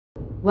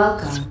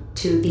Welcome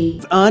to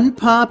the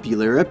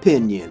Unpopular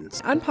Opinions.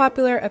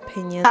 Unpopular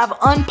opinions. Have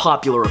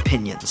unpopular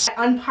opinions.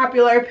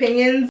 Unpopular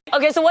opinions.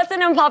 Okay, so what's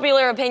an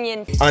unpopular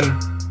opinion?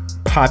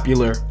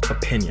 Unpopular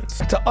opinions.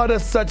 To utter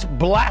such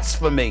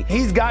blasphemy.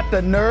 He's got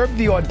the nerve,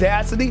 the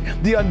audacity,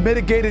 the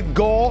unmitigated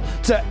gall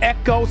to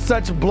echo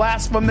such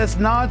blasphemous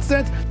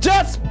nonsense.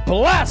 Just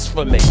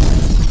blasphemy.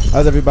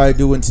 How's everybody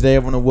doing today? I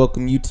want to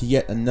welcome you to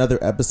yet another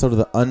episode of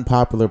the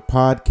Unpopular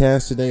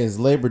Podcast. Today is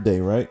Labor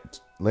Day, right?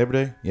 Labor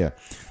Day? Yeah.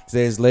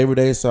 Today is Labor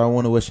Day, so I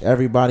want to wish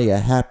everybody a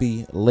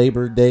happy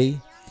Labor Day.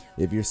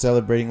 If you're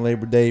celebrating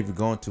Labor Day, if you're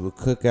going to a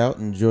cookout,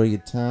 enjoy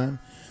your time.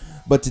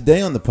 But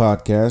today on the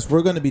podcast,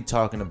 we're going to be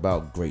talking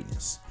about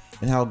greatness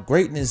and how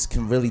greatness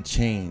can really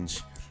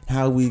change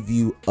how we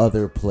view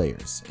other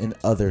players in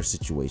other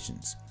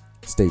situations.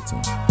 Stay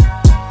tuned.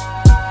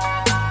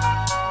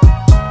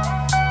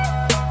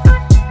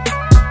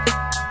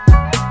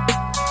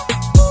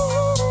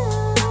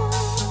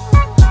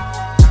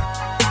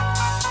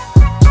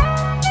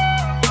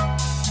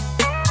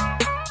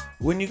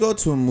 When you go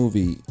to a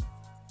movie,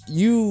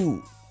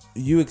 you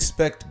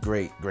expect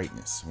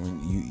greatness. When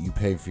you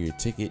pay for your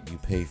ticket, you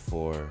pay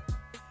for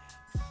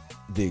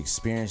the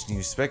experience, and you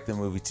expect the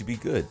movie to be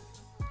good.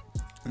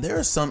 There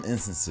are some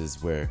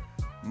instances where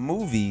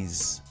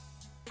movies,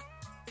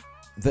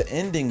 the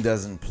ending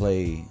doesn't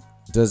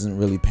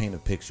really paint a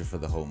picture for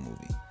the whole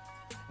movie.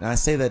 And I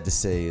say that to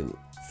say,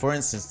 for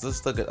instance,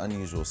 let's look at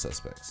Unusual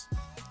Suspects.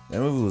 That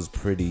movie was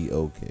pretty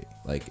okay.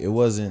 Like it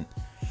wasn't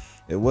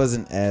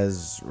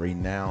as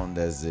renowned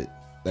as it.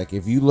 Like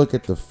if you look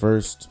at the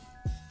first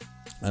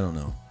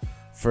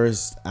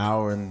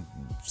hour and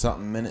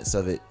something minutes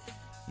of it,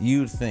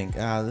 you'd think,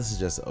 this is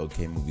just an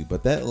okay movie.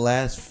 But that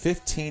last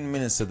 15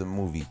 minutes of the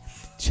movie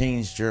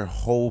changed your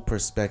whole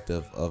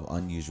perspective of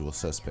Unusual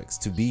Suspects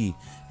to be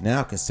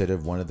now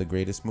considered one of the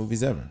greatest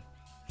movies ever.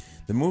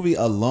 The movie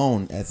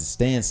alone, as a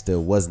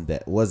standstill, wasn't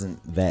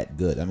that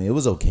good. I mean, it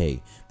was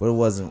okay, but it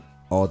wasn't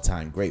all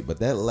time great. But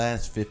that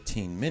last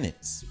 15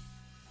 minutes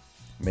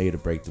made or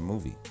break the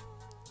movie.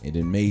 It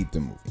made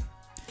the movie.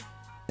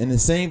 And the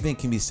same thing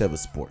can be said with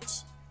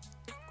sports.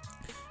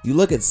 You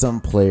look at some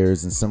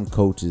players and some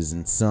coaches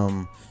and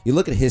you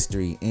look at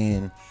history,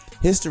 and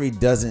history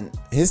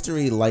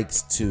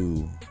likes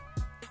to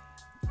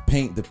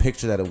paint the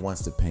picture that it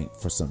wants to paint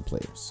for some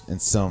players and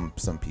some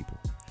people.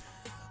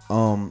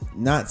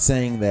 Not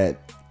saying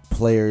that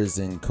players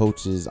and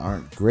coaches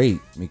aren't great,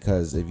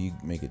 because if you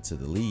make it to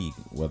the league,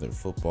 whether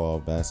football,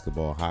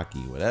 basketball,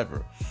 hockey,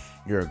 whatever,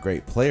 you're a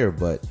great player.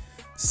 But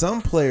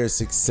some players'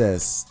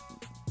 success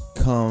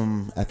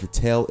come at the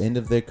tail end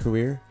of their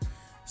career.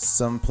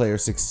 Some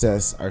players'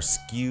 success are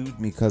skewed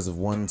because of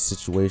one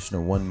situation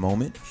or one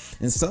moment,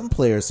 and some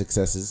players'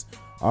 successes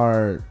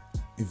are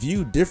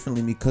viewed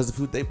differently because of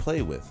who they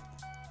play with.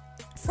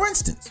 For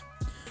instance,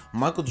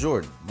 Michael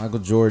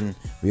Jordan,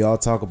 we all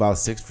talk about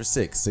 6 for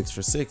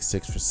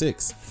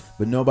 6,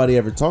 but nobody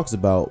ever talks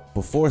about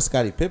before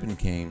Scottie Pippen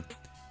came,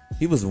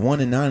 he was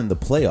 1-9 in the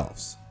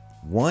playoffs.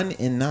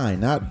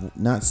 1-9,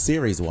 not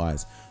series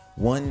wise.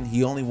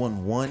 He only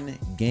won one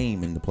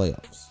game in the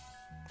playoffs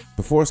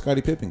before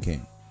Scottie Pippen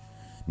came.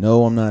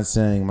 No, I'm not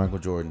saying Michael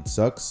Jordan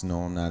sucks.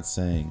 No, I'm not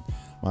saying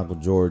Michael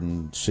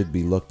Jordan should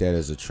be looked at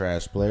as a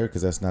trash player,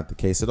 because that's not the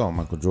case at all.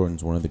 Michael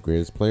Jordan's one of the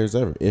greatest players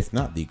ever, if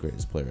not the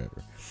greatest player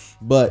ever.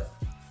 But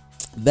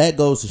that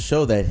goes to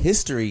show that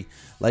history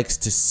likes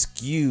to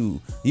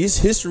skew.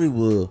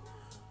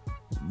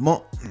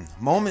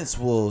 Moments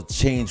will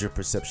change your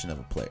perception of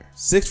a player.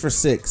 6 for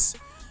 6.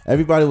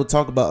 Everybody will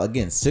talk about,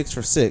 again, 6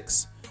 for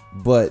 6,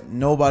 but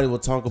nobody will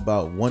talk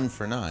about 1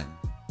 for 9.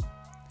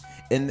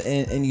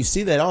 And you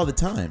see that all the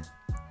time.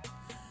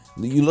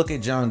 You look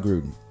at John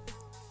Gruden.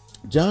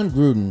 John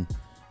Gruden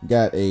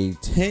got a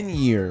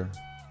 10-year,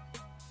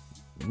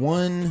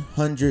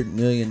 $100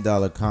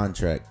 million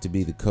contract to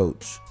be the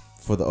coach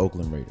for the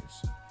Oakland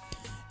Raiders.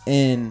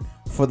 And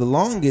for the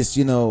longest,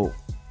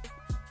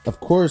 of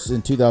course,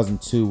 in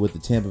 2002 with the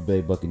Tampa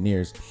Bay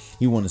Buccaneers,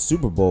 he won a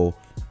Super Bowl,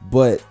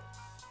 but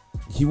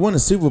he won a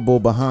Super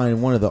Bowl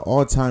behind one of the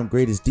all-time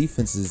greatest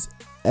defenses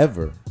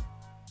ever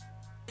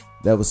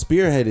that was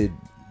spearheaded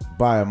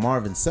by a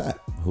Marvin Sapp,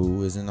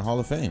 who is in the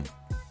Hall of Fame.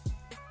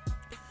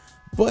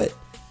 But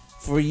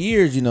for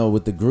years,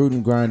 with the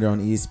Gruden Grinder on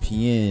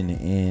ESPN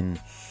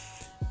and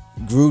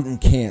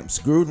Gruden camps,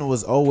 Gruden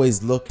was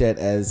always looked at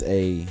as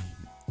a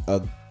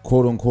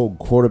quote-unquote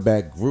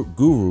quarterback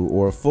guru,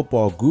 or a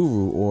football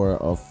guru, or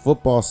a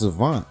football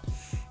savant.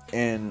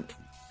 And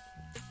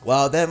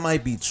while that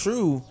might be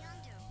true,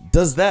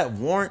 does that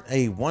warrant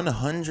a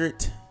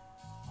 $100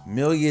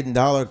 million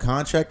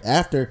contract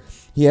after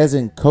he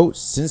hasn't coached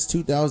since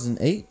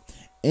 2008?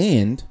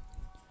 And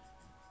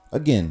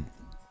again,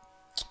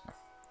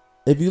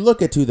 if you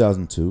look at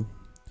 2002,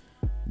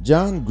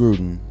 John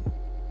Gruden,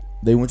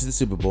 they went to the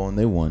Super Bowl and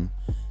they won.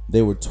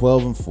 They were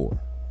 12-4.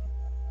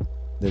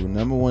 They were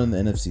number one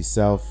in the NFC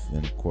South,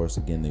 and of course,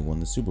 again, they won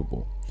the Super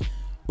Bowl.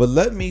 But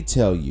let me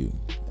tell you,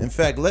 in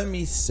fact, let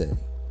me say,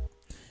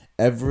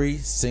 every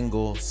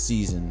single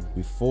season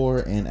before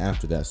and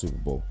after that Super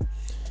Bowl,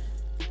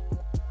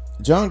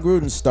 John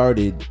Gruden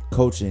started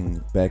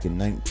coaching back in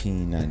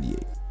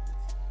 1998.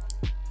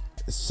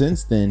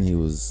 Since then, he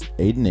was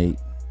 8-8,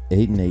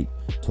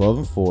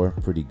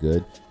 12-4, pretty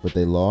good. But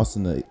they lost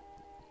in the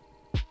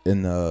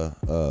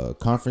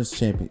conference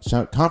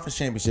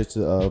championship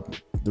to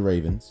the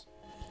Ravens.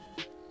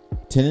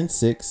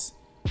 10-6,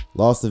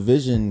 lost the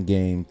division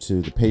game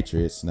to the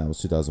Patriots, and that was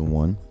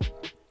 2001.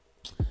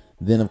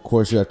 Then, of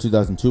course, you have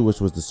 2002, which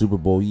was the Super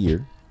Bowl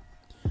year.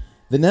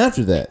 Then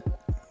after that,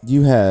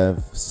 you have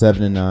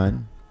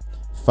 7-9,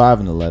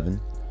 5-11,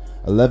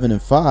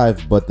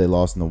 11-5, but they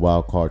lost in the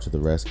wild card to the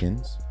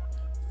Redskins.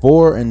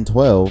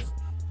 4-12,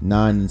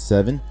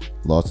 9-7,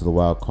 lost to the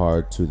wild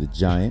card to the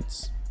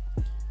Giants,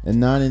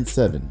 and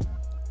 9-7.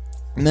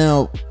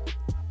 Now,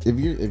 if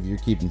you're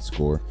keeping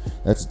score,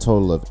 that's a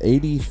total of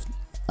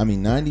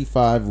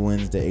 95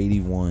 wins to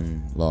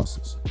 81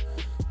 losses.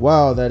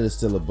 While that is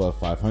still above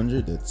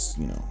 500, that's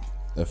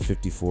a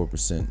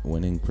 54%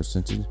 winning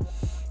percentage.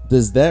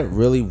 Does that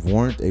really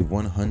warrant a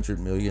 $100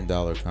 million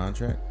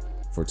contract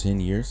for 10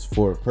 years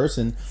for a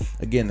person,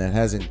 again, that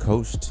hasn't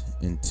coached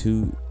in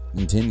 10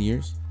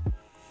 years?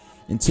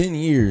 In 10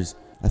 years,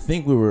 I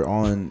think the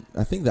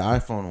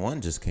iPhone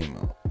 1 just came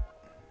out.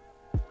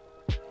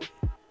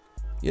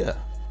 Yeah.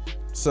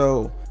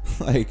 So,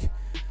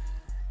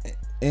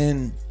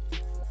 and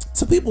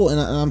some people, and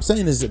I'm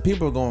saying this, that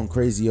people are going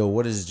crazy. Yo,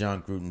 what is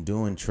John Gruden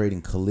doing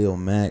trading Khalil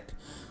Mack?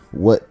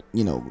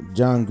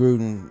 John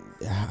Gruden,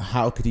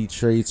 how could he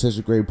trade such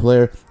a great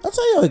player? I'll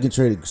tell you how he can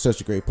trade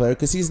such a great player,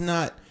 because he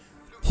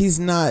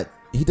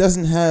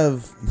doesn't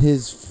have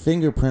his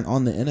fingerprint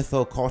on the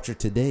NFL culture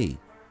today.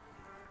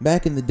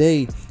 Back in the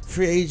day,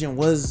 free agent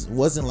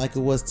wasn't like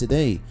it was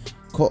today.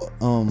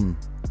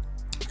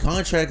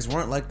 Contracts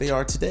weren't like they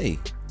are today.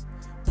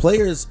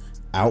 Players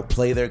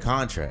outplay their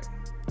contract,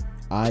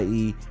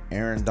 i.e.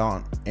 Aaron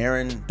Donald.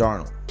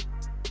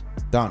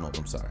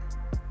 I'm sorry.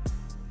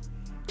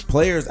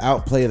 Players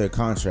outplay their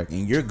contract,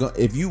 and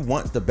if you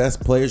want the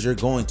best players, you're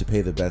going to pay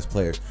the best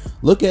players.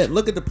 Look at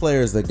the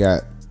players that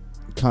got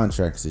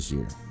contracts this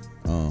year.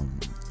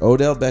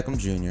 Odell Beckham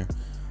Jr.,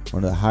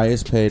 one of the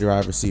highest paid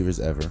wide receivers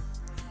ever.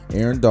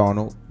 Aaron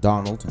Donald,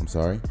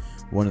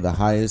 one of the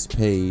highest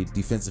paid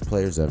defensive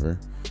players ever.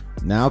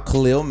 Now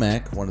Khalil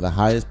Mack, one of the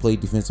highest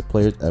paid defensive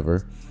players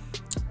ever.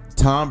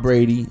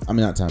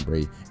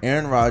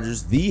 Aaron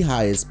Rodgers, the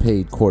highest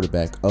paid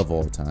quarterback of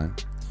all time.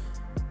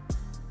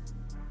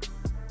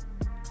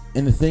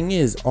 And the thing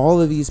is,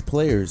 all of these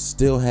players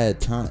still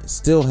had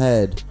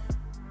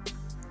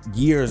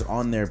years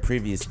on their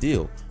previous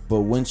deal.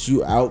 But once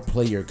you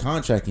outplay your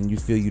contract and you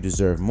feel you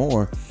deserve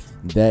more,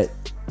 that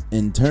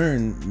in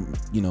turn,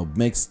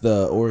 makes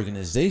the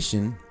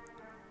organization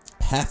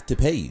have to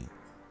pay you.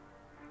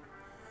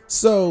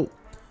 So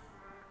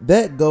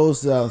that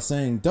goes without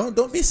saying,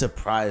 don't be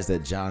surprised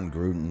that John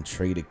Gruden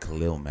traded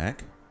Khalil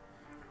Mack.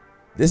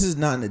 This is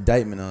not an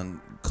indictment on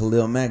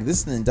Khalil Mack. This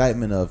is an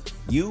indictment of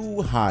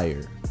you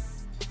hire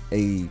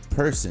a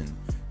person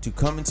to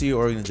come into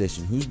your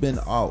organization who's been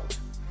out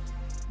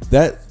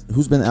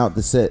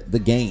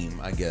the game,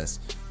 I guess,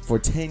 for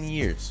 10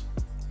 years.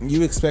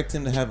 You expect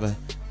him to have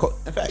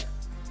in fact,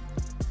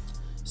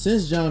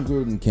 since John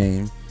Gruden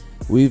came,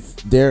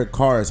 Derek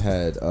Carr's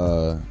had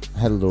a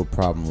little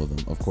problem with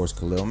him. Of course,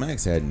 Khalil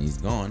Mack's had, and he's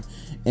gone.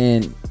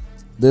 And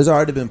there's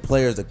already been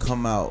players that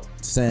come out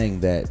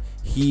saying that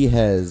he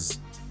has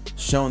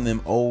shown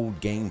them old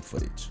game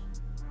footage.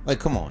 Like,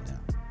 come on now.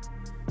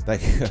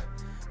 Like,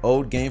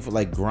 old game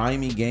for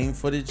grimy game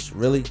footage,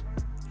 really?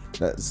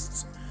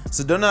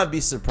 So do not be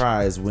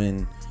surprised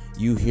when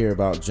you hear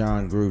about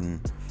John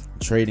Gruden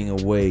trading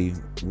away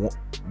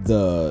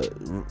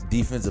the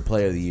defensive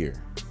player of the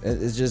year.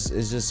 It's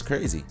just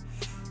crazy.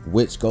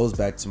 Which goes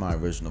back to my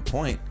original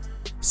point.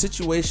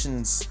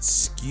 Situations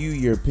skew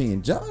your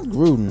opinion. John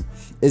Gruden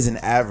was an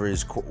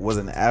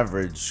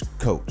average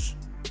coach.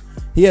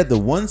 He had the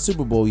one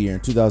Super Bowl year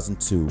in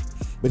 2002,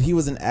 but he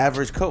was an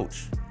average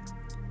coach.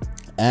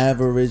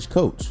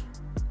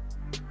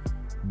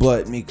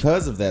 But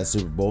because of that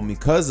Super Bowl,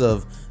 because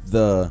of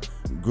the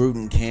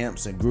Gruden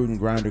camps and Gruden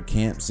grinder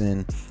camps,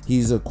 and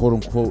he's a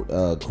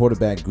quote-unquote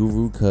quarterback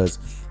guru because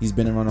he's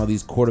been around all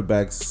these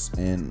quarterbacks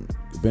and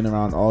been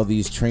around all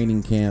these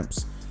training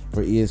camps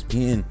for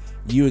ESPN.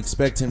 You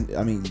expect him,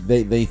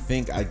 they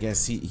think, I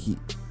guess, he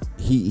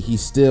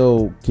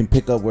still can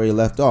pick up where he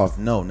left off.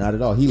 No, not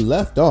at all. He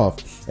left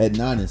off at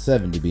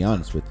 9-7, to be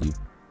honest with you.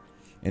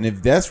 And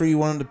if that's where you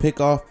want him to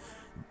pick up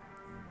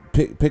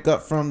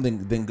from,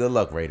 then good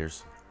luck,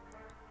 Raiders.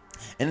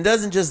 And it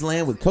doesn't just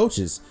land with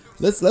coaches.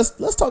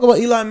 Let's talk about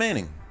Eli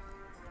Manning.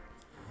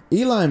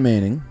 Eli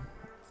Manning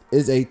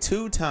is a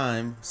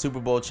 2-time Super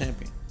Bowl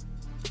champion.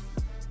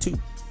 2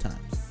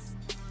 times.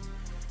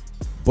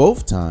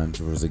 Both times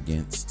was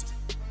against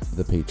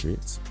the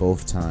Patriots.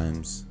 Both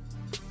times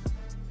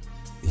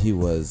he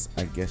was,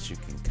 I guess you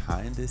can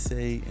kind of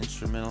say,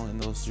 instrumental in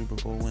those Super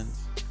Bowl wins.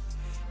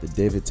 The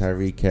David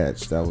Tyree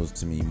catch, that was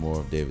to me more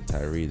of David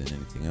Tyree than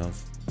anything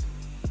else.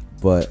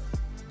 But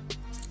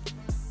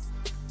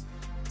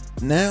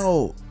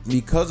now,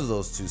 because of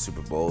those 2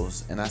 Super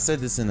Bowls, and I said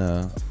this in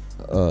a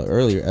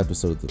earlier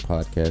episode of the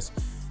podcast,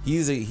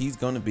 he's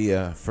going to be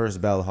a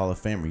first ballot Hall of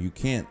Famer. You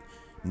can't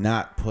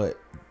not put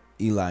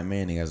Eli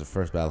Manning as a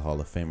first ballot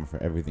Hall of Famer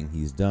for everything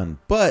he's done.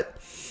 But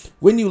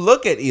when you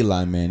look at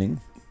Eli Manning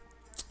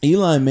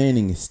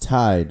is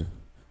tied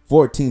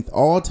 14th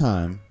all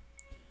time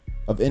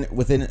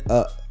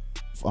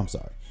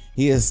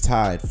he is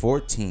tied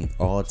 14th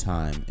all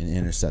time in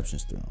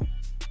interceptions thrown.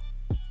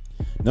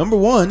 Number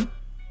 1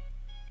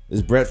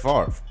 is Brett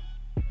Favre.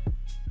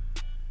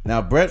 Now,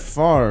 Brett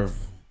Favre,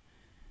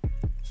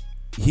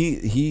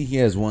 he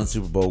has 1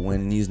 Super Bowl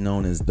win, and he's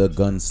known as the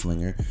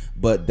gunslinger.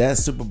 But that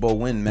Super Bowl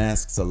win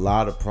masks a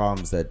lot of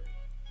problems that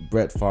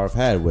Brett Favre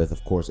had with,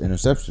 of course,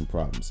 interception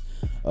problems,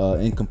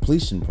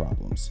 incompletion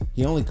problems.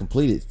 He only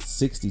completed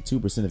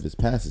 62% of his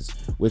passes,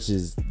 which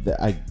is,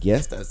 I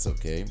guess that's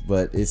okay,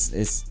 but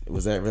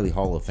was that really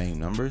Hall of Fame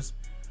numbers?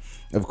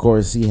 Of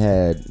course, he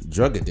had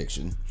drug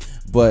addiction,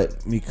 but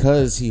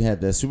because he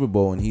had that Super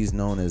Bowl and he's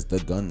known as the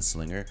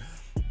gunslinger,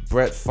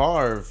 Brett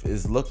Favre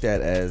is looked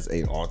at as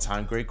an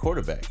all-time great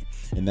quarterback.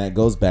 And that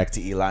goes back to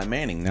Eli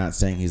Manning. Not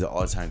saying he's an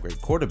all-time great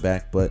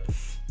quarterback, but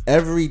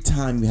every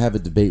time you have a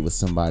debate with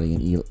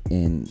somebody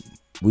and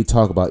we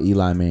talk about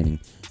Eli Manning,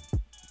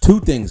 2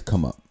 things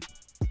come up.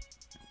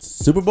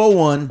 Super Bowl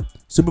 1,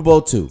 Super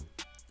Bowl 2.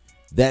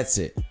 That's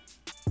it.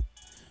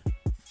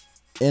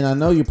 And I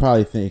know you're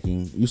probably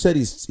thinking, you said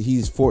he's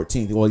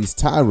 14th. Well, he's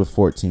tied with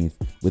 14th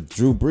with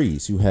Drew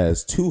Brees, who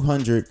has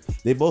 200.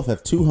 They both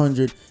have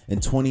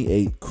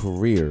 228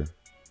 career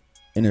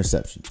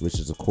interceptions, which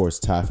is, of course,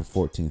 tied for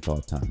 14th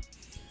all time.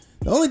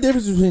 The only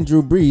difference between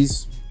Drew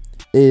Brees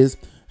is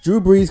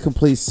Drew Brees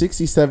completes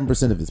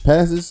 67% of his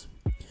passes.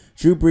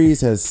 Drew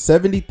Brees has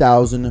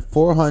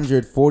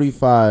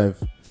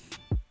 70,445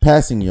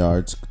 passing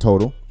yards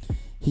total.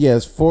 He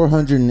has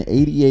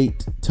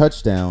 488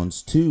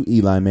 touchdowns to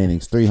Eli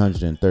Manning's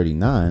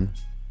 339.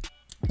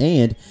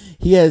 And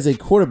he has a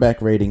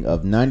quarterback rating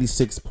of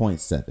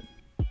 96.7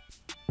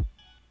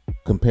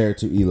 compared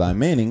to Eli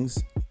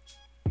Manning's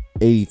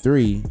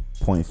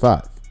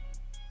 83.5.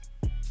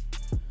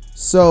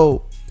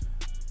 So,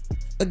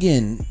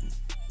 again,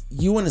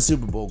 you win a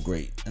Super Bowl,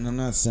 great. And I'm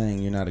not saying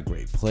you're not a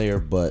great player,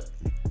 but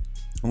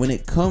when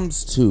it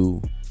comes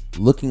to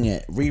looking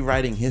at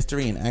rewriting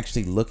history and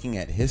actually looking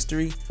at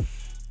history,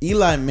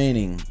 Eli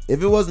Manning,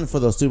 if it wasn't for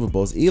those Super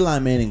Bowls, Eli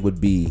Manning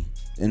would be,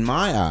 in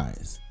my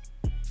eyes,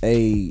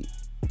 a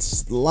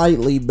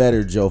slightly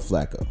better Joe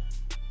Flacco.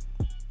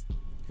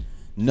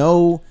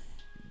 No,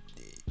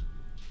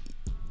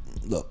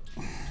 look,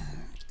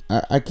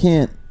 I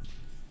can't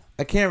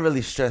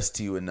really stress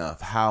to you enough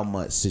how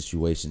much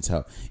situations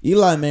help.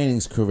 Eli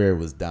Manning's career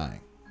was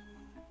dying.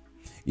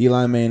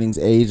 Eli Manning's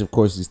age, of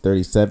course, he's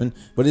 37,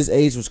 but his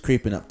age was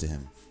creeping up to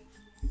him.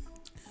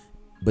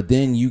 But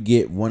then you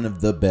get one of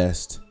the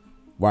best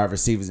wide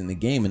receivers in the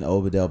game in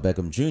Odell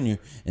Beckham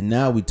Jr. And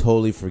now we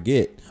totally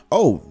forget.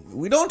 Oh,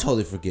 we don't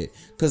totally forget.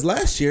 Because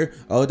last year,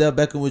 Odell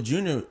Beckham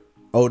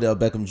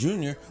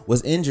Jr.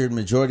 was injured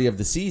majority of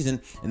the season,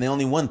 and they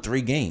only won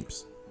 3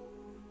 games.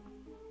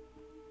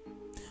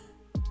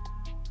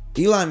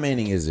 Eli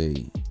Manning is a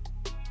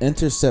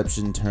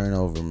interception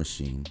turnover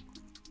machine.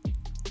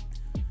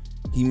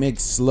 He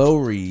makes slow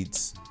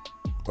reads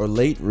or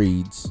late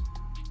reads.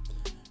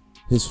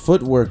 His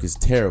footwork is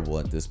terrible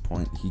at this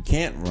point. He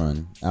can't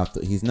run out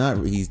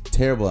he's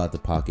terrible out the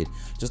pocket,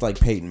 just like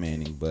Peyton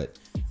Manning, but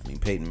I mean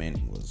Peyton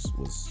Manning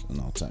was an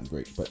all-time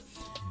great, but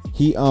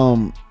he's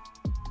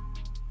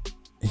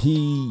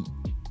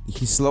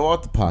slow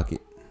out the pocket.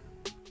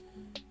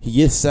 He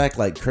gets sacked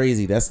like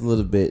crazy. That's a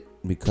little bit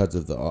because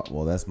of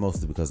that's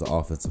mostly because of the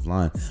offensive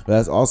line, but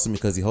that's also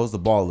because he holds the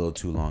ball a little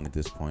too long at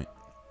this point.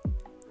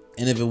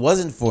 And if it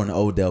wasn't for an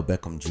Odell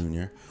Beckham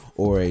Jr.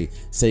 or a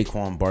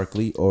Saquon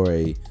Barkley or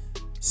a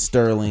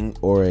Sterling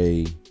or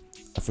I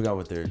forgot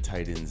what their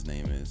tight end's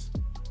name is.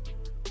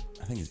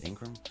 I think it's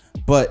Ingram.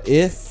 But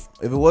if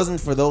it wasn't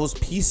for those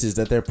pieces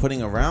that they're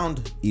putting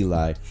around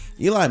Eli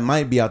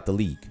might be out the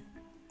league.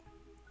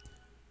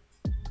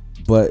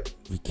 But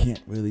we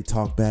can't really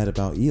talk bad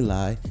about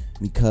Eli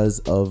because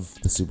of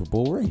the Super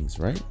Bowl rings,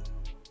 right?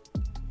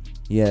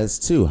 He has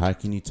 2. How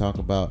can a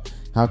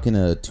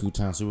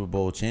 2-time Super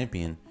Bowl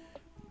champion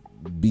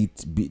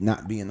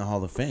not be in the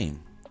Hall of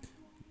Fame?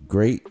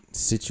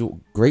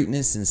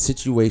 Greatness and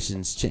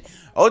situations change.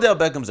 Odell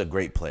Beckham's a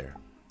great player.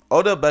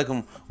 Odell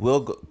Beckham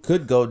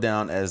could go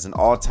down as an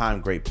all-time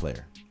great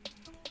player,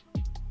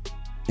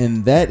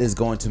 and that is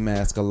going to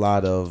mask a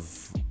lot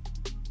of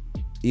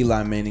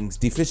Eli Manning's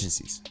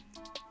deficiencies.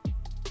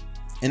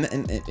 And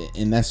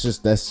that's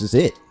just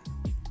it.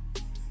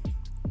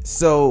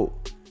 So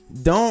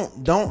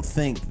don't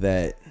think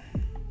that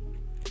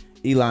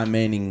Eli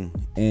Manning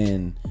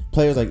and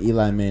players like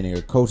Eli Manning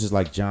or coaches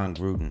like John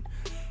Gruden,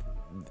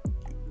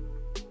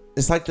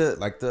 it's like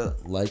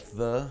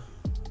the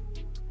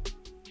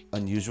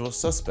Unusual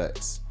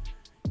Suspects.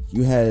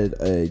 You had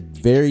a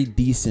very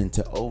decent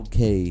to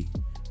okay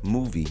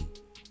movie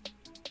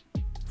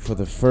for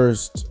the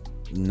first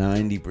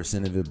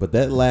 90% of it, but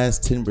that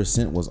last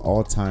 10% was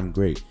all-time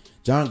great.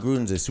 John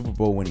Gruden's a Super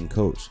Bowl winning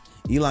coach.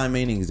 Eli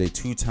Manning is a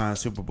 2-time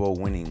Super Bowl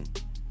winning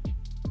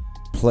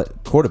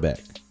quarterback.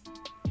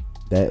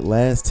 That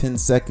last 10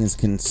 seconds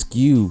can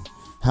skew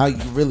how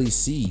you really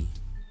see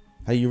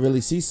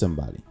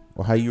somebody,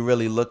 or how you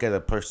really look at a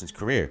person's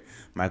career.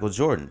 Michael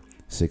Jordan,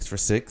 6 for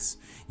 6,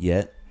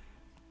 yet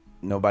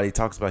nobody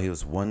talks about he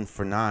was 1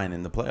 for 9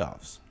 in the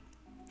playoffs.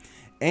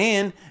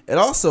 And it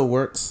also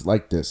works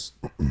like this.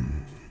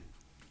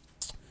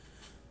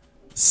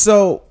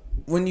 So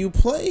when you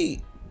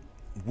play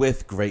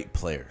with great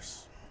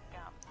players,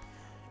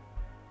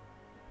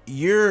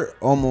 you're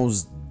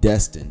almost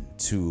destined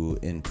to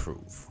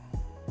improve.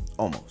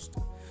 Almost.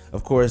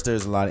 Of course,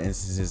 there's a lot of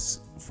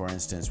instances. For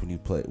instance,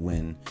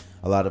 when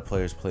a lot of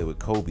players play with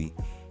Kobe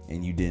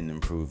and you didn't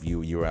improve,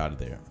 you were out of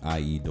there.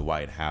 I.e.,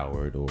 Dwight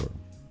Howard or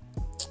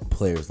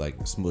players like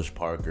Smush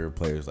Parker,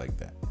 players like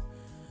that.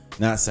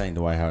 Not saying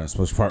Dwight Howard and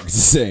Smush Parker is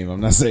the same.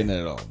 I'm not saying that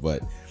at all.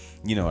 But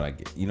you know what I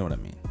get. You know what I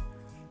mean.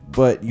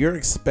 But you're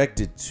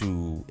expected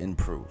to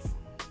improve.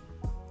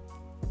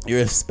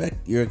 You're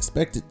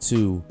expected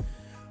to.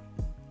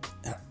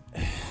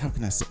 How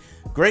can I say?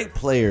 Great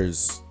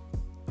players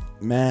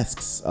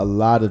masks a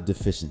lot of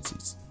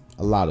deficiencies,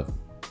 a lot of them,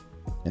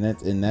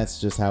 and that's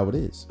just how it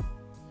is.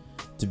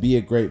 To be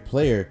a great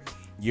player,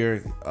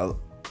 you're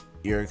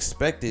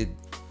expected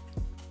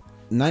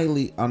on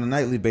a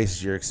nightly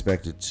basis. You're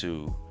expected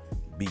to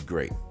be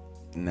great,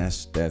 and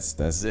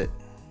that's it.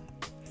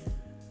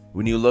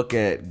 When you look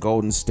at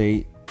Golden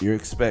State, you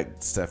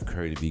expect Steph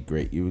Curry to be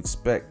great. You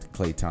expect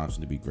Klay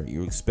Thompson to be great.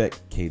 You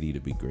expect KD to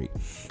be great.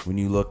 When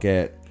you look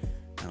at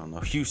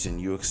Houston,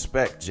 you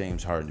expect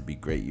James Harden to be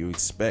great. You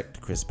expect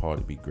Chris Paul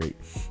to be great.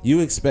 You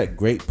expect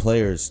great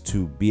players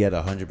to be at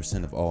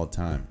 100% of all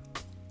time.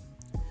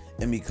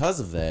 And because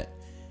of that,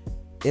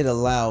 it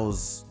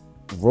allows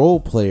role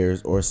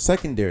players or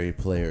secondary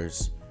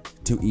players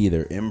to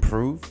either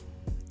improve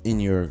in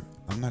your,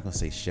 I'm not going to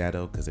say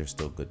shadow because they're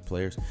still good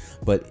players,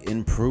 but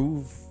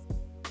improve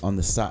on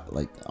the side,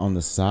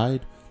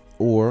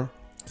 or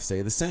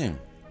stay the same.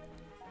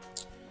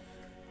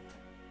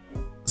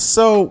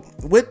 So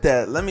with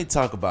that, let me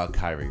talk about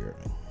Kyrie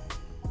Irving.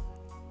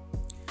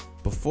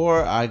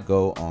 Before I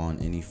go on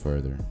any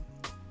further,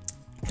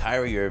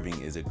 Kyrie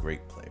Irving is a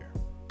great player.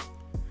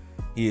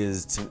 He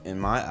is, in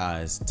my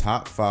eyes,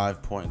 top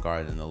 5 point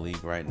guard in the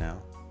league right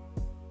now.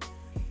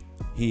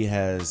 He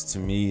has, to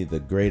me, the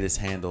greatest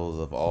handles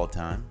of all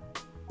time.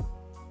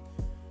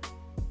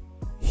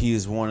 He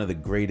is one of the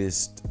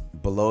greatest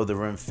below the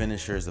rim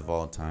finishers of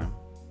all time.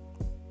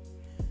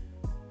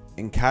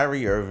 And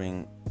Kyrie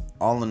Irving,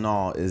 all in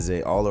all, is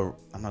I'm not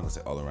going to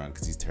say all around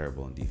because he's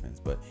terrible in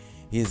defense, but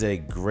he is a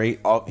great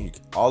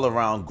all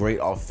around great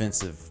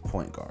offensive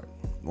point guard.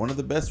 One of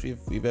the best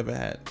we've ever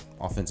had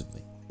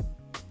offensively.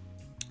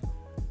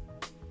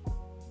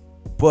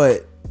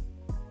 But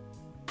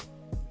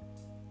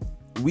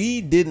we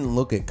didn't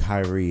look at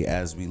Kyrie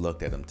as we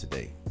looked at him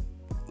today,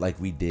 like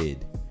we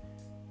did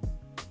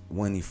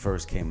when he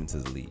first came into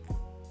the league.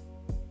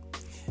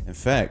 In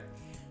fact,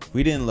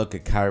 we didn't look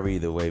at Kyrie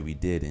the way we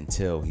did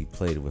until he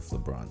played with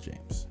LeBron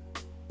James.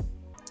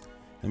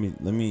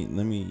 Let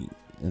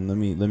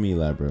me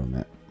elaborate on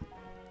that.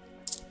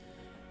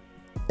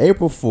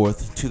 April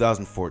 4th,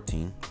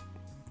 2014,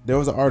 there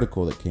was an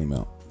article that came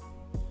out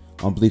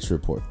on Bleacher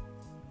Report.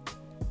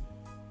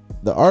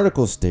 The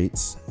article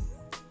states,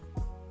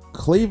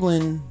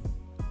 Cleveland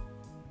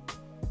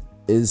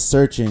is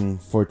searching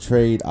for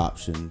trade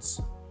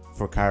options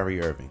for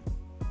Kyrie Irving.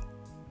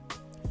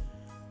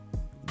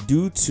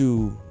 Due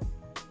to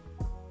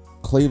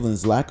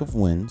Cleveland's lack of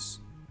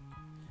wins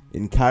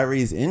and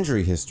Kyrie's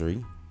injury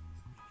history,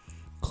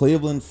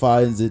 Cleveland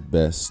finds it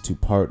best to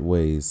part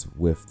ways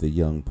with the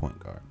young point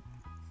guard.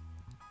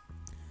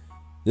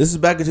 This is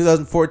back in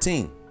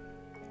 2014.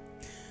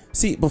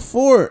 See,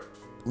 before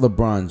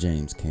LeBron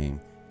James came,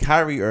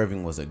 Kyrie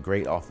Irving was a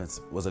good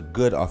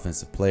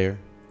offensive player.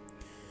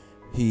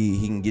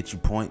 He can get you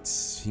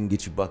points, he can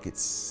get you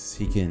buckets,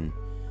 he can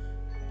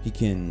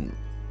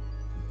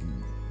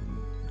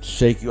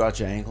shake you out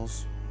your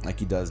ankles like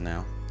he does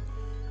now.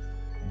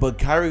 But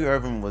Kyrie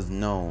Irving was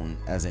known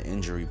as an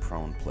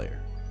injury-prone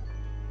player.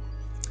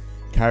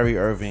 Kyrie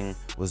Irving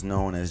was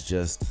known as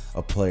just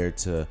a player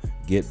to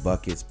get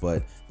buckets,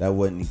 but that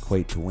wouldn't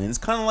equate to wins.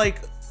 Kind of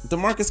like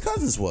DeMarcus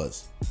Cousins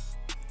was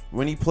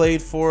when he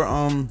played for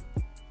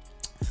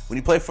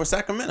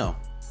Sacramento.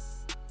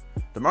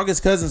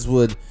 DeMarcus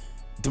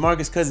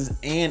Cousins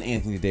and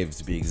Anthony Davis,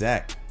 to be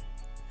exact.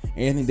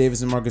 Anthony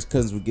Davis and Marcus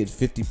Cousins would get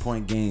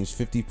 50-point games,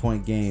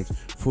 50-point games,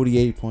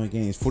 48-point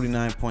games,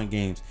 49-point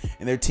games,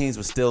 and their teams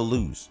would still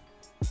lose.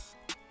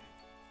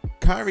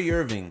 Kyrie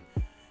Irving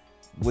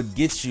would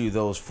get you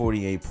those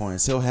 48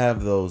 points. He'll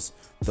have those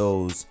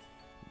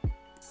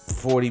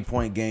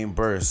 40-point game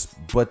bursts,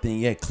 but then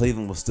yet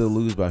Cleveland will still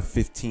lose by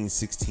 15,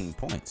 16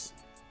 points.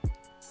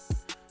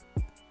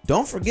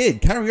 Don't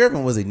forget, Kyrie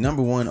Irving was a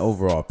number 1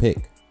 overall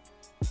pick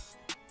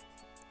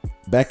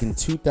back in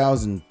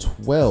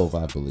 2012,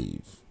 I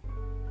believe.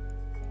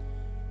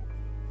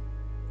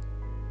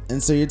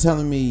 And so you're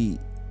telling me,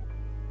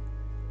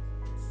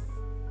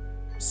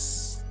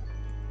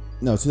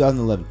 no,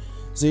 2011.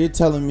 So you're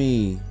telling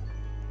me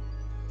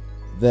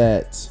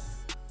that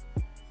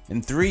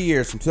in 3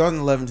 years, from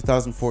 2011 to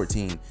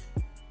 2014,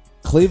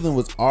 Cleveland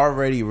was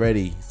already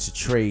ready to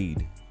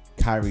trade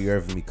Kyrie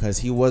Irving because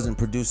he wasn't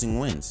producing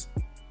wins.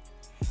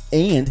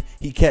 And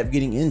he kept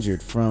getting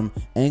injured, from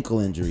ankle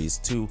injuries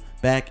to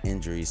back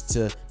injuries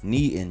to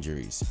knee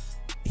injuries.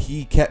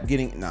 He kept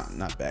getting,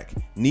 not back,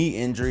 knee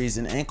injuries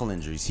and ankle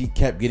injuries. He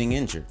kept getting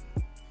injured.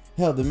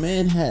 Hell, the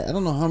man had, I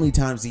don't know how many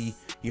times he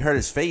hurt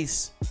his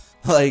face.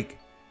 Like,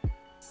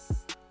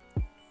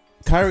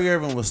 Kyrie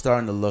Irving was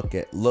starting to looked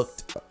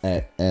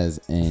at as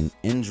an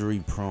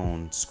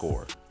injury-prone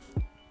scorer.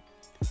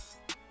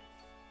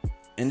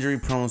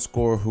 Injury-prone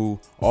scorer who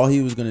all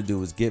he was gonna do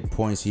was get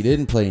points. He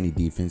didn't play any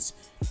defense.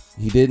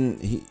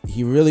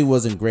 He really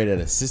wasn't great at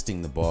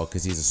assisting the ball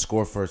because he's a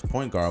score-first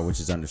point guard, which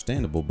is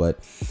understandable. But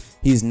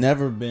he's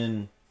never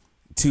been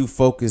too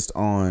focused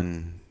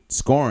on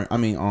scoring.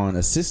 On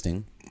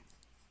assisting.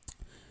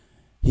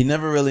 He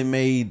never really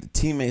made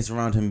teammates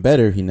around him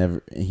better. He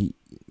never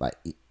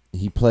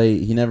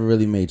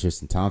really made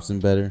Tristan Thompson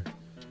better.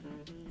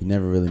 He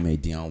never really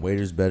made Dion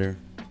Waiters better.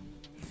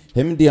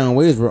 Him and Dion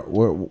Waiters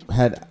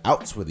had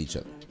outs with each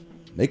other.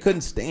 They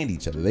couldn't stand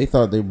each other. They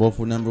thought they both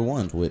were number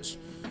ones, which,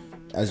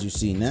 as you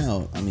see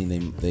now,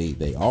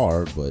 they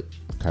are, but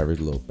Kyrie's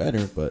a little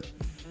better. But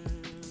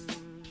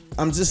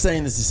I'm just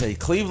saying this to say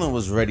Cleveland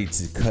was ready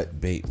to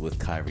cut bait with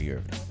Kyrie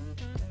Irving.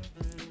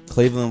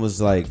 Cleveland was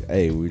like,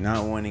 hey, we're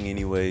not winning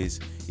anyways.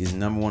 He's the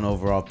number 1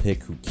 overall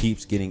pick who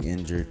keeps getting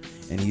injured,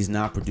 and he's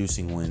not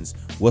producing wins.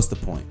 What's the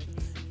point?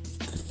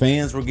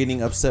 Fans were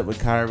getting upset with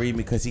Kyrie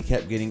because he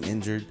kept getting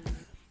injured.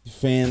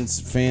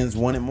 Fans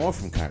wanted more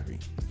from Kyrie.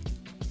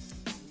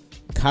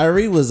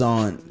 Kyrie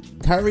wasn't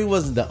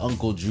the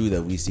Uncle Drew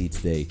that we see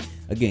today.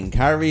 Again,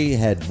 Kyrie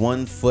had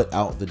 1 foot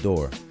out the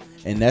door,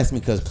 and that's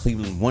because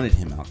Cleveland wanted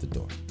him out the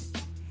door.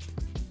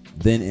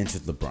 Then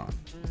entered LeBron.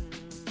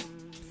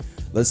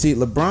 Let's see,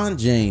 LeBron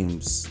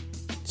James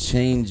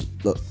changes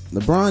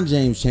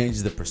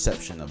the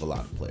perception of a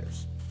lot of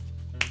players.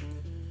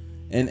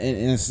 And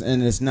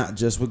it's not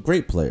just with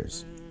great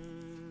players.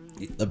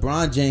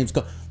 LeBron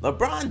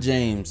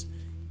James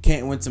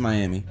went to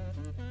Miami,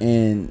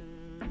 and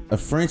a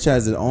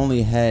franchise that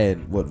only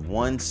had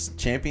one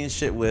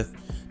championship with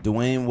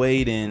Dwayne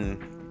Wade and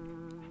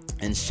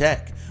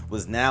Shaq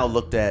was now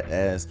looked at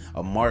as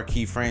a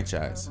marquee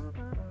franchise.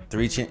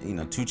 2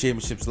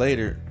 championships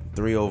later,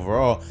 3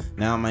 overall.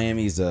 Now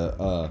Miami's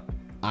a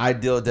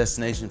ideal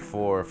destination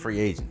for free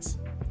agents.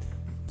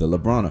 The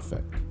LeBron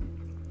effect.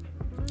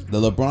 The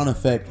LeBron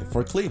effect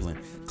for Cleveland.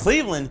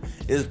 Cleveland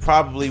is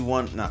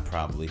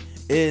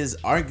is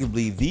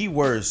arguably the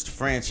worst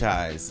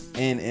franchise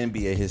in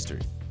NBA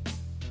history.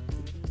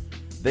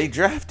 They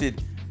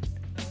drafted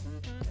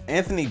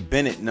Anthony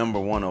Bennett number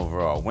 1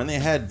 overall when they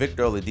had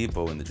Victor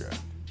Oladipo in the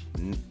draft.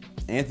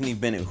 Anthony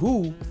Bennett,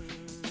 who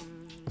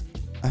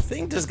I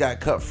think just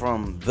got cut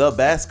from the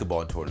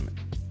basketball tournament.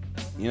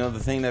 You know, the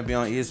thing that be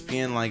on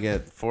ESPN like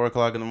at 4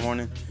 o'clock in the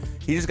morning?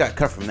 He just got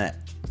cut from that.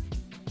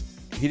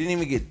 He didn't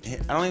even get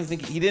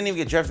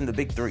drafted in the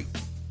Big 3.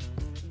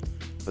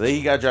 But then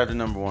he got drafted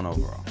number 1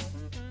 overall.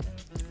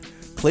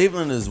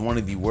 Cleveland is one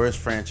of the worst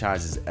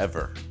franchises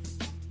ever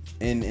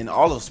in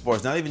all of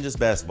sports, not even just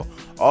basketball,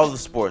 all of the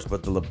sports.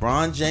 But the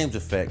LeBron James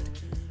effect,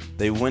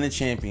 they win a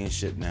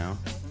championship now.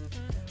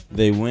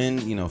 They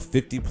win,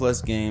 50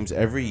 plus games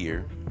every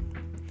year.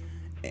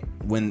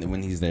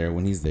 When he's there,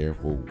 well,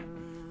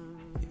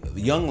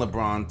 young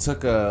LeBron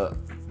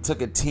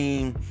took a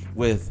team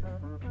with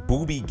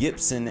Boobie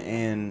Gibson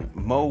and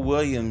Mo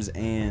Williams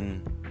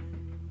and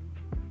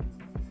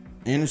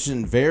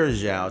Anderson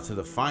Varejao to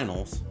the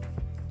finals,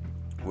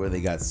 where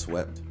they got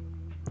swept.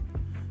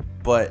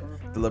 But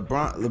the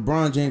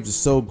LeBron James is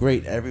so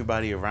great,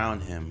 everybody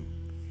around him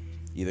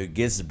either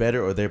gets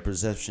better or their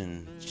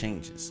perception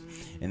changes,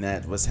 and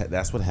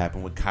that's what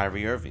happened with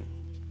Kyrie Irving.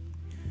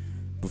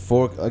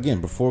 Before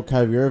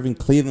Kyrie Irving,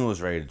 Cleveland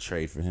was ready to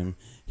trade for him.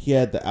 He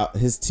had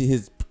his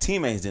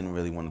teammates didn't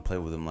really want to play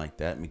with him like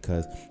that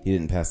because he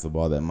didn't pass the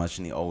ball that much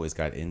and he always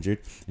got injured.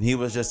 And he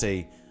was just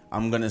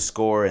I'm gonna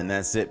score and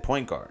that's it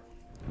point guard.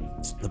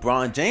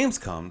 LeBron James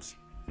comes,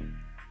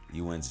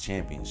 he wins a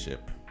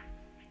championship.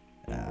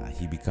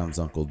 He becomes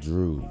Uncle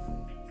Drew.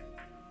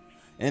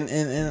 And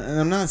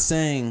I'm not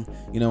saying,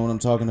 when I'm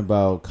talking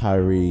about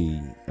Kyrie,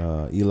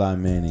 Eli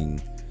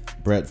Manning,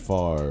 Brett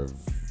Favre,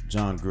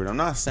 John Gruden, I'm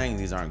not saying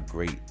these aren't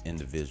great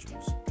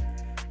individuals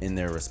in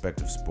their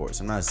respective sports.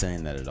 I'm not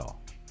saying that at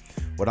all.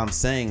 What I'm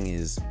saying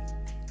is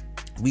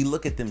we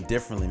look at them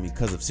differently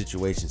because of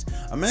situations.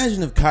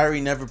 Imagine if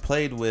Kyrie never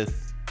played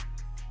alongside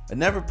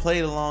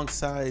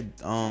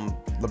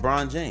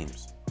LeBron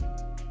James.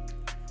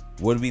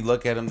 Would we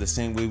look at him the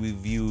same way we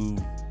view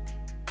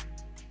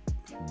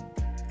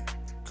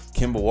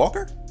Kemba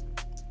Walker?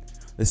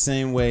 The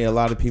same way a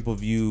lot of people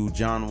view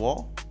John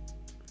Wall?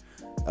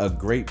 A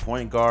great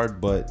point guard,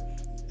 but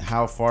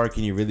how far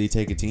can you really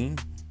take a team?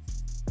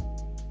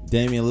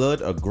 Damian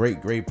Lillard, a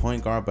great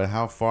point guard, but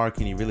how far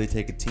can he really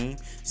take a team?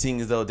 Seeing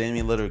as though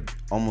Damian Lillard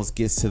almost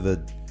gets to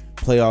the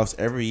playoffs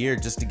every year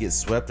just to get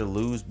swept or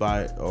lose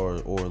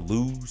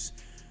lose,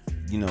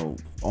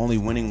 only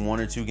winning 1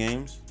 or 2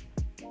 games.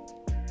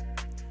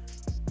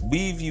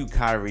 We view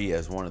Kyrie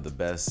as one of the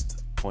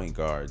best point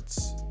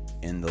guards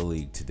in the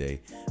league today,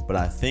 but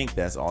I think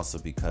that's also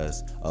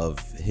because of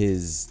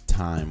his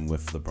time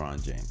with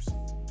LeBron James.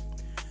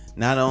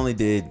 Not only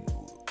did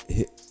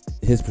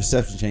his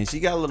perception change,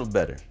 he got a little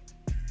better,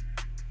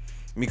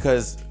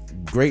 because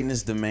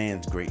greatness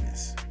demands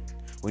greatness.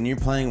 When you're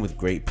playing with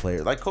great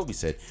players, like Kobe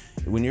said,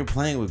 when you're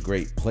playing with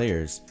great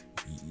players,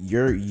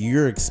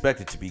 you're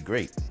expected to be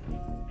great.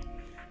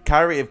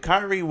 If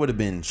Kyrie would have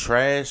been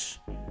trash,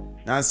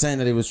 not saying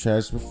that he was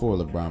trash before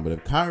LeBron, but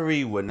if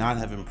Kyrie would not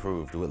have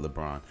improved with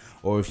LeBron,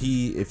 or if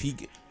he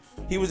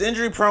was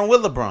injury prone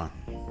with LeBron,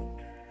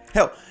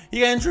 hell, he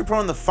got injury prone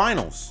in the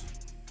finals,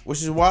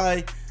 which is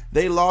why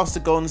they lost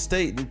to Golden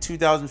State in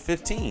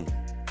 2015.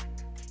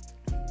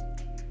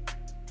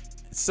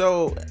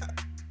 So,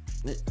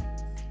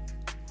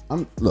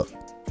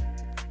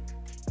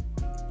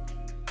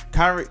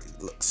 Kyrie,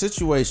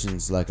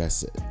 situations, like I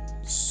said,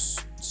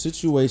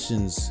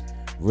 situations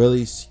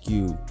really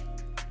skew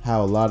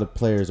how a lot of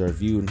players are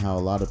viewed and how a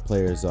lot of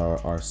players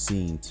are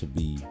seen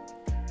in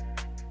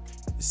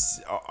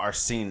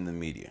the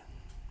media.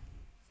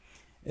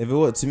 If it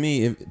was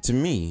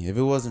if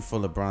it wasn't for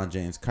LeBron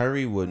James,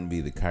 Kyrie wouldn't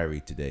be the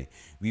Kyrie today.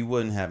 We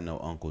wouldn't have no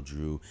Uncle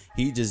Drew.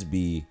 He'd just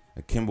be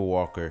a Kemba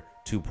Walker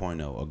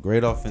 2.0, a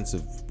great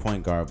offensive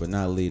point guard, but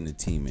not leading the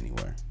team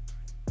anywhere.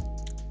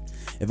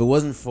 If it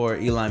wasn't for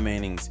Eli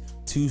Manning's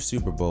 2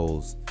 Super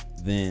Bowls,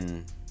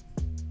 then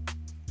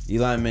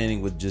Eli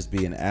Manning would just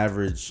be an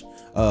average,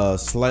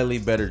 slightly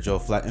better Joe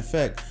Flacco. In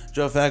fact,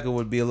 Joe Flacco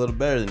would be a little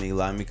better than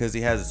Eli because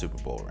he has a Super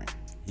Bowl ring.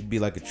 He'd be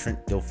like a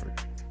Trent Dilfer.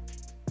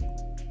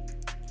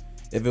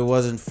 If it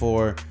wasn't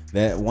for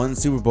that 1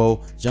 Super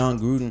Bowl, John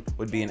Gruden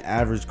would be an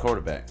average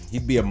quarterback.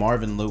 He'd be a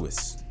Marvin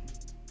Lewis.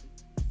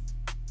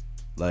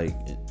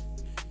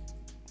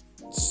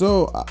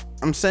 So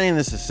I'm saying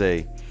this to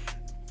say,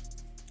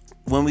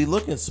 when we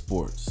look at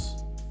sports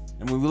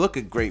and when we look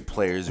at great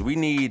players, we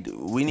need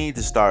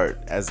to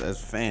start as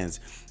fans.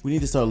 We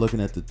need to start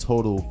looking at the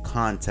total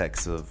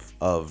context of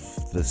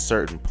the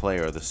certain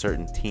player or the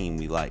certain team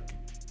we like.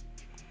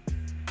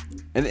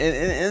 And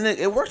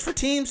it works for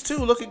teams too.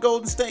 Look at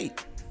Golden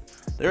State.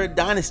 They're a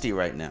dynasty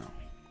right now.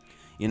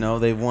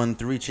 They've won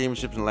 3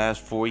 championships in the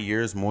last 4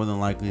 years. More than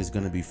likely, it's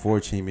going to be 4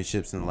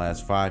 championships in the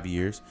last 5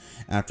 years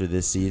after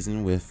this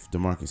season with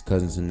DeMarcus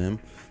Cousins and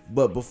them.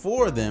 But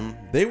before them,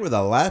 they were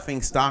the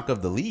laughing stock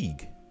of the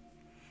league.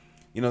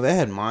 They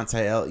had Monte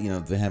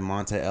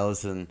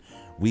Ellis and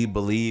We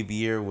Believe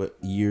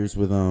years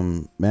with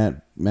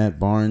Matt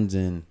Barnes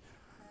and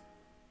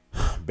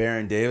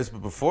Baron Davis.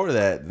 But before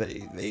that,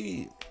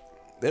 they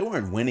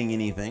weren't winning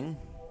anything,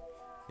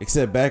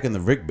 except back in the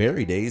Rick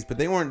Barry days. But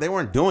they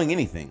weren't doing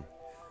anything.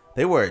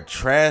 They were a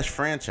trash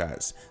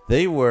franchise.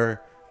 They were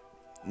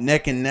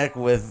neck and neck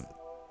with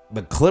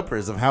the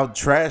Clippers of how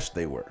trash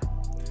they were.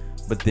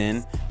 But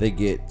then they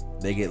get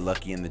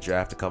lucky in the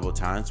draft a couple of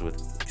times with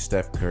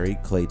Steph Curry,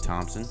 Klay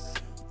Thompson,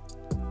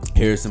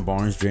 Harrison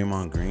Barnes,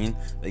 Draymond Green.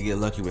 They get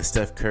lucky with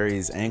Steph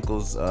Curry's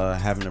ankles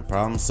having a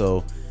problem,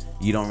 so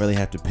you don't really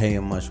have to pay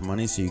him much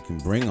money, so you can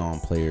bring on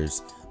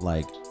players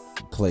like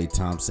Klay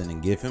Thompson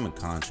and give him a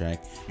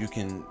contract. You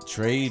can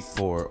trade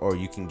for, or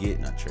you can get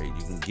Andre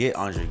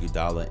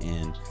Iguodala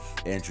and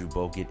Andrew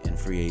Bogut in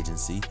free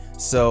agency.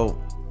 So,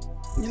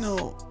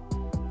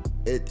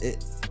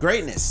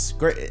 greatness.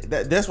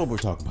 That's what we're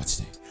talking about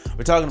today.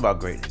 We're talking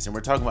about greatness, and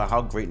we're talking about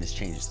how greatness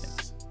changes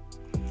things.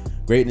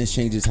 Greatness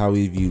changes how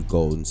we view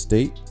Golden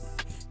State.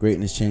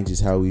 Greatness changes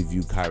how we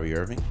view Kyrie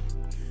Irving.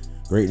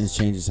 Greatness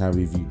changes how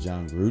we view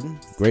John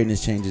Gruden.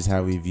 Greatness changes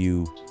how we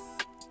view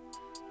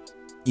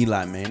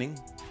Eli Manning.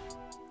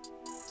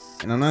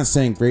 And I'm not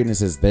saying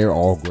greatness is they're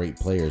all great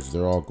players,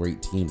 they're all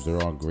great teams,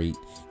 they're all great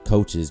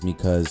coaches,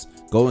 because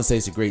Golden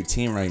State's a great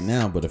team right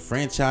now, but a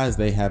franchise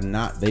they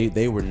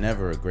were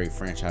never a great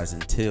franchise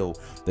until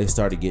they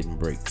started getting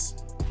breaks.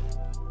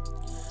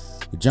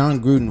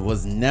 John Gruden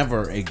was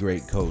never a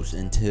great coach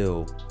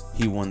until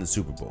he won the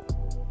Super Bowl.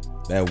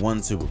 That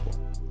one Super Bowl.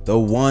 The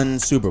one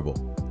Super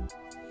Bowl.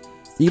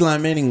 Eli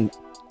Manning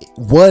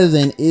was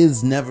and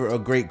is never a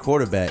great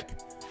quarterback,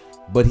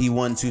 but he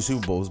won 2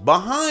 Super Bowls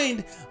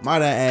behind,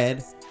 might I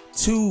add,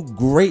 2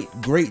 great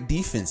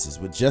defenses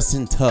with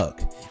Justin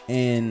Tuck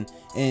and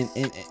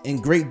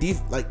great they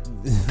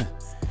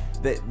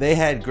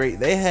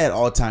had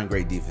all-time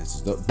great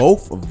defenses.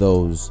 Both of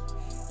those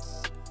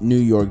New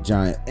York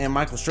Giants and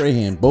Michael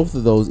Strahan, both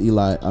of those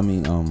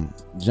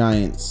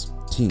Giants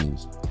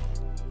teams.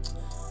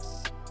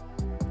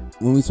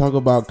 When we talk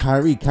about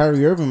Kyrie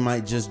Irving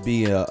might just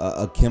be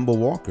a Kemba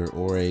Walker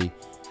or a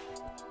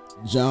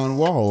John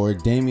Wall or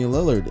Damian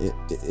Lillard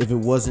if it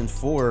wasn't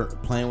for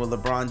playing with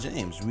LeBron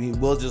James. We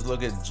will just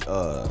look at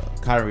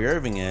Kyrie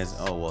Irving as,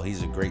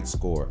 he's a great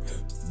scorer,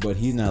 but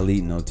he's not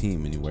leading no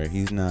team anywhere.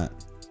 He's not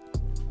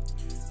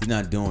He's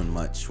not doing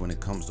much when it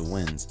comes to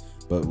wins.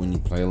 But when you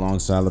play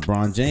alongside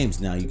LeBron James,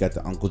 now you got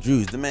the Uncle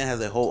Drews. The man has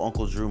a whole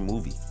Uncle Drew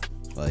movie.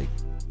 Like,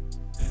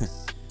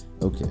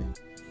 okay.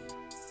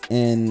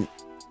 And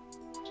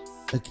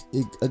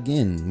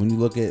again, when you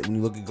look at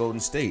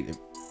Golden State, if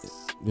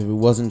it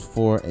wasn't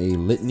for a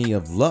litany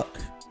of luck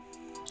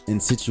in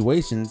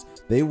situations,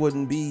 they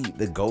wouldn't be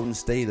the Golden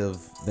State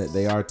that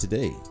they are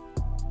today.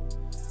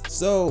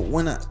 So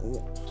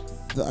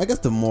I guess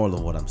the moral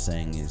of what I'm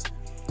saying is,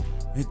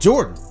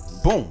 Jordan,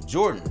 boom,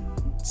 Jordan,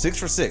 6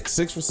 for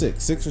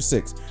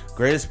 6,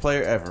 greatest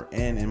player ever,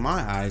 and in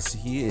my eyes,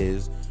 he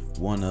is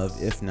one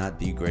of, if not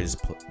the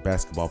greatest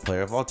basketball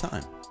player of all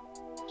time.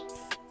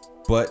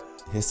 But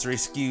history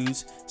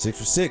skews. 6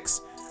 for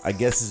 6, I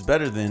guess, is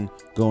better than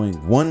going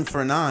 1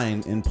 for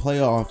 9 in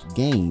playoff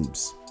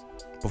games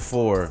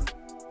before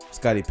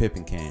Scottie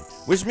Pippen came,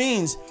 which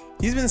means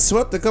he's been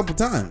swept a couple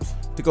times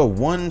to go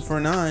 1 for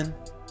 9.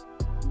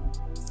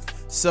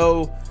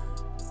 So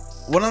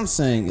what I'm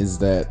saying is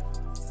that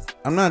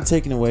I'm not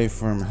taking away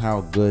from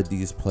how good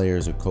these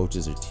players or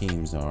coaches or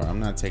teams are. I'm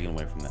not taking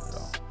away from that at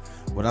all.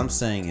 What I'm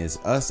saying is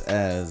us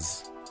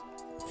as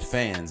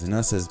fans and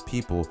us as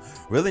people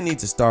really need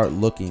to start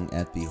looking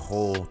at the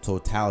whole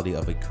totality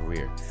of a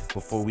career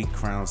before we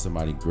crown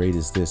somebody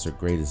greatest this or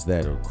greatest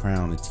that, or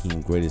crown a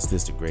team greatest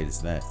this or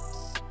greatest that.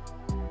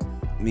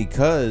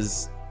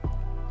 Because,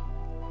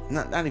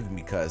 not even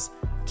because,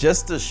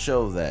 just to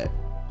show that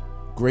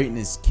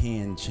greatness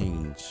can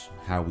change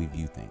how we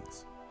view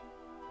things.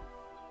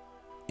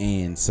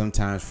 And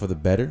sometimes for the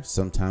better,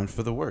 sometimes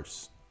for the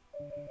worse.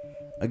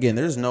 Again,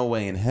 there's no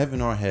way in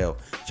heaven or hell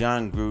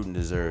Jon Gruden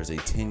deserves a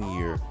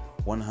 10-year,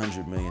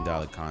 $100 million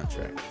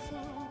contract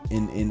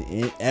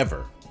in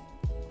ever.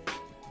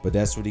 But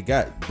that's what he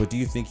got. But do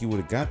you think he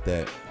would have got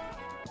that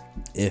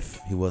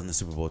if he wasn't a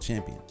Super Bowl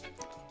champion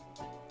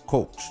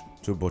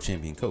Super Bowl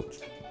champion coach?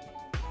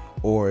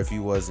 Or if he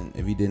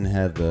didn't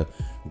have the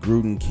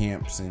Gruden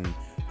camps and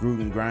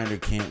Gruden grinder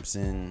camps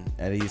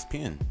at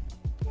ESPN?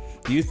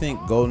 Do you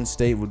think Golden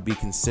State would be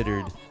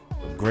considered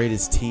one of the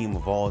greatest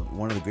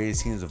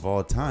teams of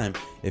all time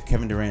if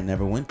Kevin Durant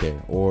never went there,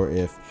 or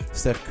if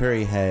Steph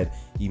Curry had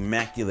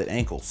immaculate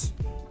ankles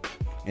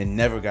and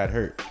never got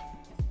hurt?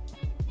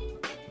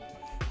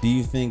 Do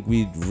you think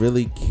we'd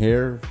really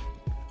care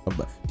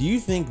about? Do you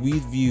think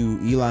we'd view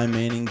Eli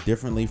Manning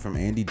differently from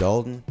Andy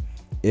Dalton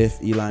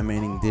if Eli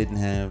Manning didn't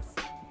have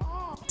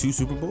 2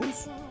 Super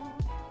Bowls?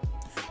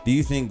 Do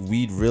you think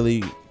we'd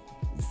really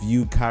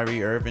view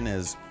Kyrie Irving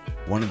as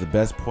one of the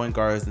best point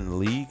guards in the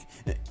league?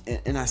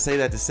 And I say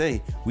that to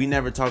say, we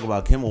never talk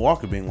about Kemba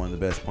Walker being one of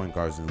the best point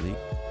guards in the league.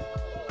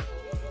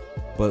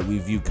 But we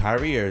view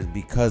Kyrie as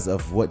because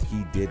of what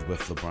he did with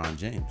LeBron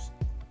James.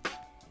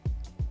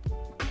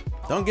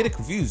 Don't get it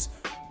confused.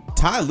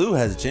 Ty Lue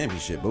has a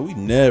championship, but we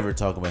never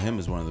talk about him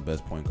as one of the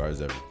best point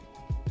guards ever.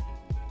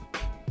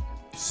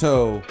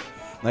 So,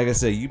 like I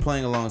said, you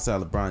playing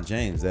alongside LeBron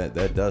James,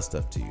 that does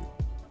stuff to you.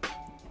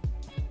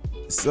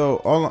 So,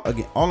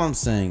 all I'm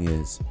saying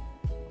is,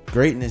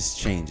 greatness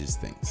changes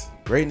things.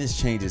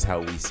 Greatness changes how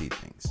we see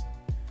things.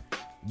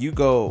 You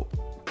go,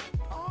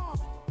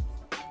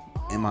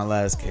 and my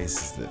last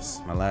case is this.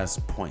 My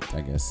last point,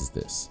 I guess, is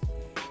this.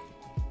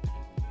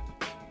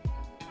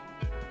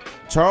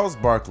 Charles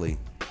Barkley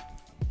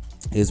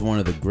is one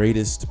of the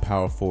greatest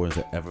power forwards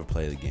that ever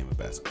played the game of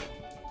basketball.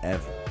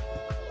 Ever.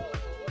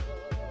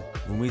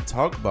 When we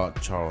talk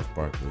about Charles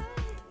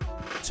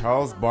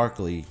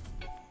Barkley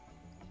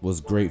was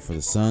great for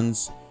the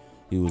Suns.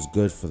 He was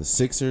good for the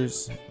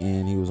Sixers,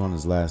 and he was on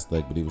his last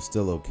leg, but he was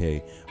still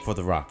okay for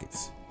the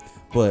Rockets.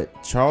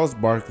 But Charles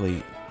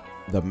Barkley,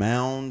 the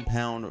mound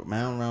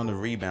rounder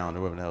rebound,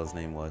 or whatever the hell his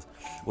name was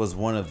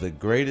one of the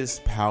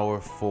greatest power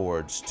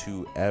forwards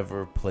to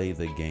ever play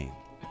the game.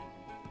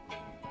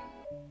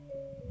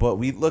 But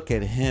we look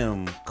at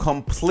him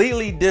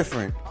completely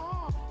different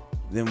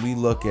than we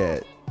look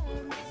at,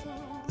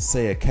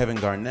 say, a Kevin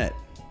Garnett.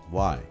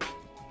 Why?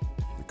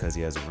 Because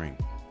he has a ring.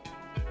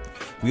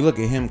 We look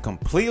at him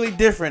completely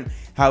different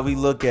how we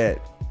look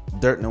at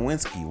Dirk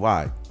Nowitzki.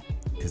 Why?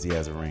 Because he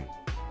has a ring.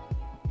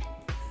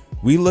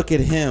 We look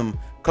at him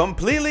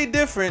completely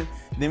different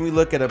than we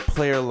look at a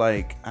player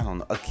like,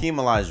 Akeem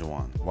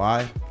Olajuwon.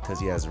 Why? Because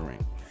he has a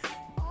ring.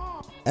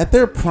 At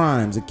their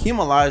primes, Akeem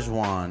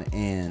Olajuwon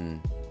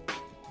and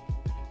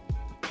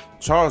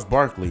Charles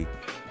Barkley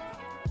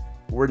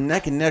were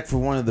neck and neck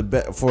for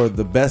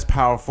the best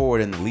power forward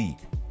in the league.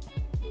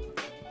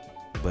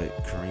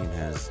 But Kareem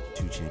has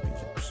 2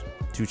 championships.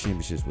 2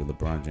 championships with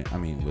LeBron James.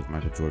 With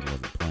Michael Jordan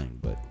wasn't playing,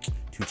 but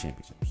 2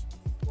 championships.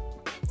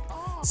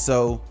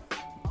 So,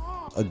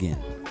 again,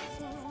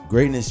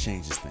 greatness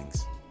changes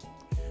things.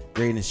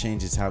 Greatness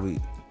changes how we,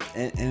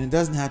 and it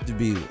doesn't have to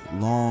be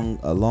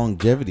a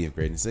longevity of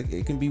greatness.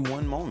 It can be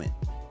one moment.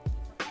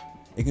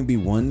 It can be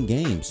one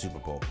game, Super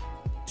Bowl,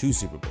 2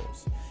 Super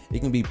Bowls. It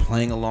can be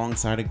playing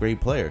alongside a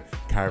great player,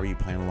 Kyrie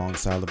playing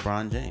alongside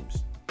LeBron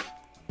James.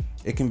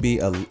 It can be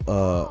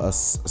a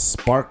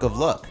spark of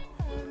luck.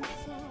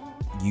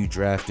 You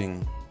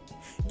drafting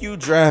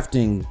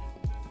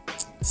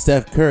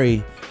Steph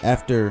Curry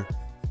after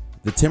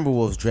the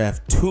Timberwolves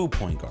draft 2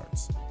 point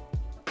guards,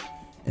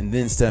 and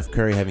then Steph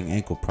Curry having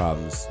ankle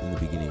problems in the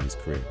beginning of his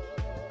career.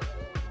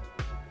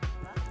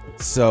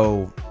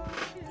 So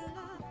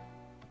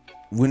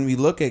when we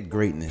look at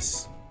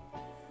greatness,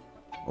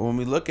 or when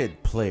we look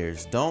at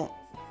players, don't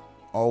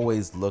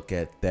always look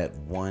at that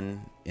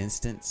one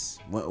instance.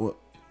 Let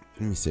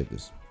me say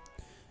this,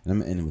 and I'm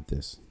going to end with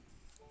this.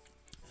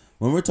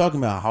 When we're talking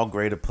about how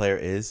great a player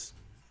is,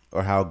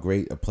 or how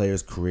great a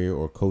player's career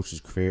or coach's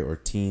career or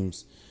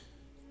team's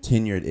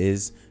tenure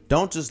is,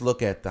 don't just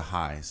look at the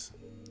highs.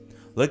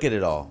 Look at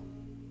it all.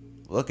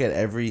 Look at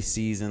every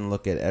season,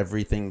 look at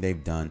everything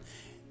they've done,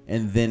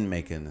 and then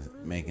make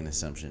an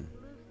assumption,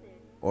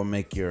 or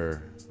make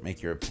your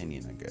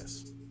opinion, I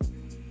guess.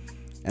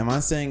 Am I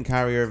saying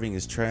Kyrie Irving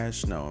is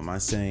trash? No. Am I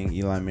saying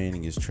Eli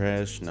Manning is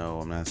trash?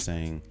 No. I'm not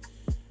saying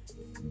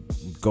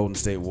Golden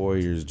State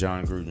Warriors,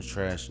 John Gruden's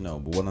trash? No.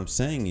 But what I'm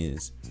saying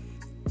is,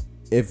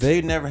 if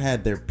they never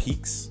had their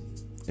peaks,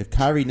 if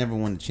Kyrie never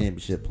won the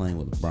championship playing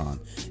with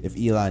LeBron, if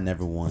Eli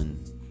never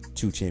won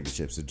 2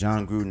 championships, if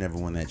John Gruden never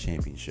won that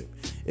championship,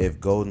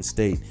 if Golden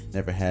State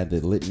never had the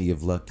litany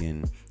of luck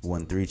and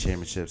won 3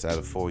 championships out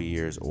of 4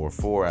 years, or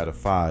 4 out of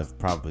 5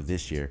 probably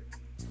this year,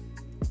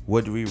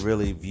 would we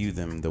really view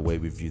them the way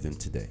we view them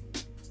today?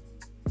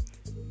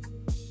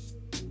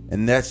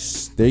 And there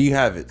you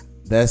have it.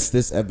 That's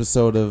this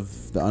episode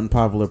of the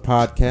Unpopular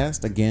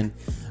Podcast. Again,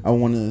 I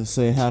want to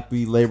say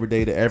happy Labor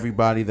Day to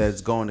everybody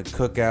that's going to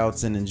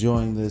cookouts and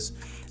enjoying this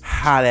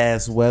hot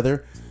ass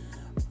weather.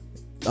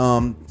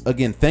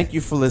 Again, thank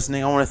you for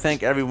listening. I want to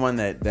thank everyone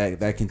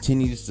that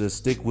continues to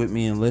stick with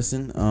me and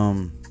listen.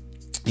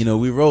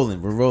 We're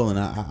rolling.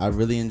 I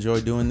really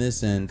enjoy doing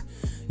this, and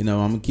I'm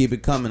gonna keep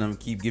it coming. I'm gonna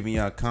keep giving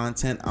y'all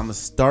content. I'm gonna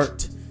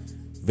start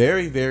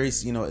very, very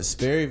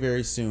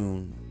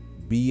soon.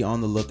 Be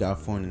on the lookout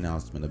for an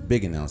announcement, a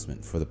big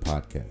announcement for the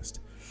podcast.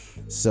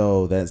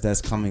 So that's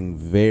coming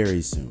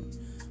very soon.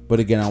 But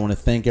again, I want to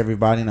thank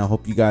everybody, and I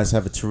hope you guys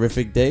have a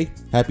terrific day.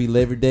 Happy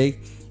Labor Day.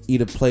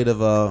 Eat a plate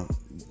of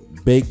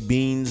baked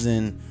beans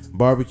and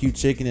barbecue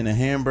chicken and a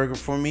hamburger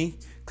for me,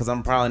 because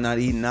I'm probably not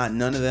eating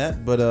none of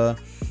that. But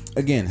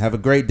again, have a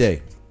great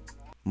day.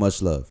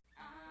 Much love.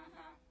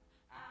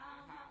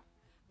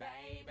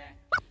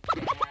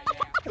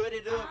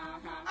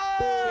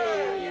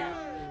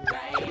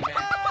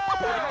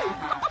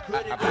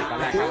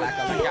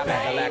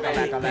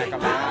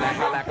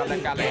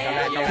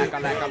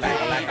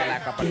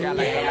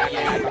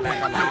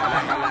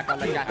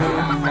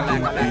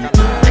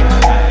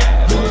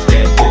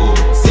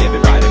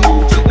 Everybody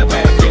move to the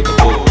back of the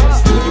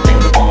boys. Do you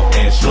wanna bump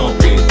and slump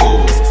with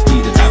boys?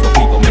 We the type of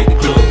people make the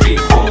club get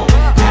full.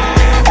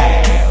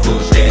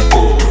 Push that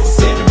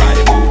boys.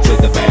 Everybody move to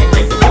the back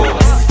of the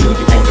boys. Do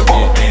you wanna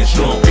bump and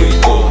slump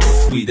with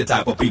boys? We the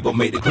type of people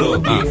make the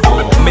club get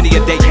full. Many a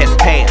day has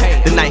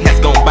passed, the night has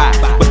gone by,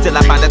 but still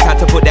I find the time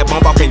to put that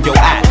bomb off in your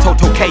eye.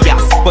 Total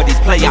chaos, but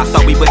these playoffs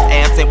thought we was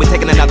absent. We're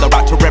taking another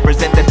route to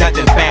represent the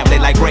Dungeon family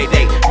like grade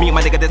A. Me and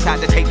my nigga decide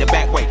to take the